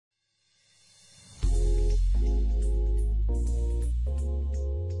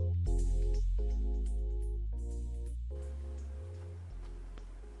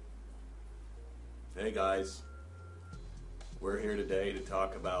Hey guys, we're here today to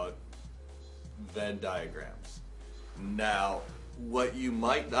talk about Venn diagrams. Now, what you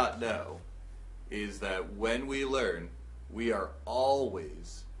might not know is that when we learn, we are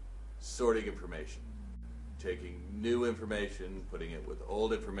always sorting information, taking new information, putting it with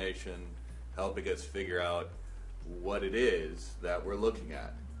old information, helping us figure out what it is that we're looking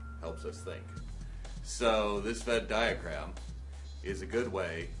at, helps us think. So this Venn diagram is a good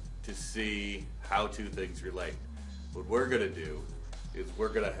way to see how two things relate. What we're going to do is we're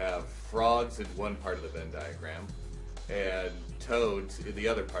going to have frogs in one part of the Venn diagram and toads in the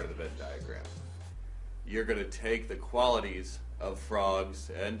other part of the Venn diagram. You're going to take the qualities of frogs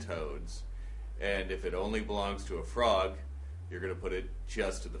and toads, and if it only belongs to a frog, you're going to put it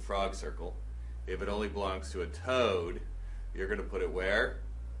just in the frog circle. If it only belongs to a toad, you're going to put it where?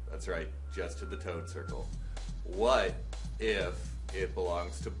 That's right, just in the toad circle. What if it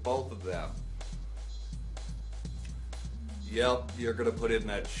belongs to both of them? Yep, you're going to put it in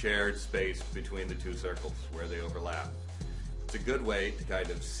that shared space between the two circles where they overlap. It's a good way to kind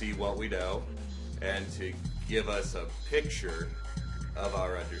of see what we know and to give us a picture of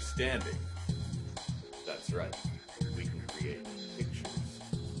our understanding. That's right, we can create pictures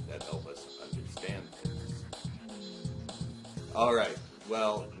that help us understand things. All right,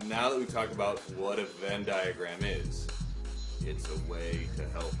 well, now that we've talked about what a Venn diagram is, it's a way to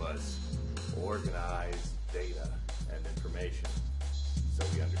help us organize data and information so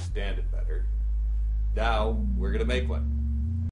we understand it better. Now, we're going to make one.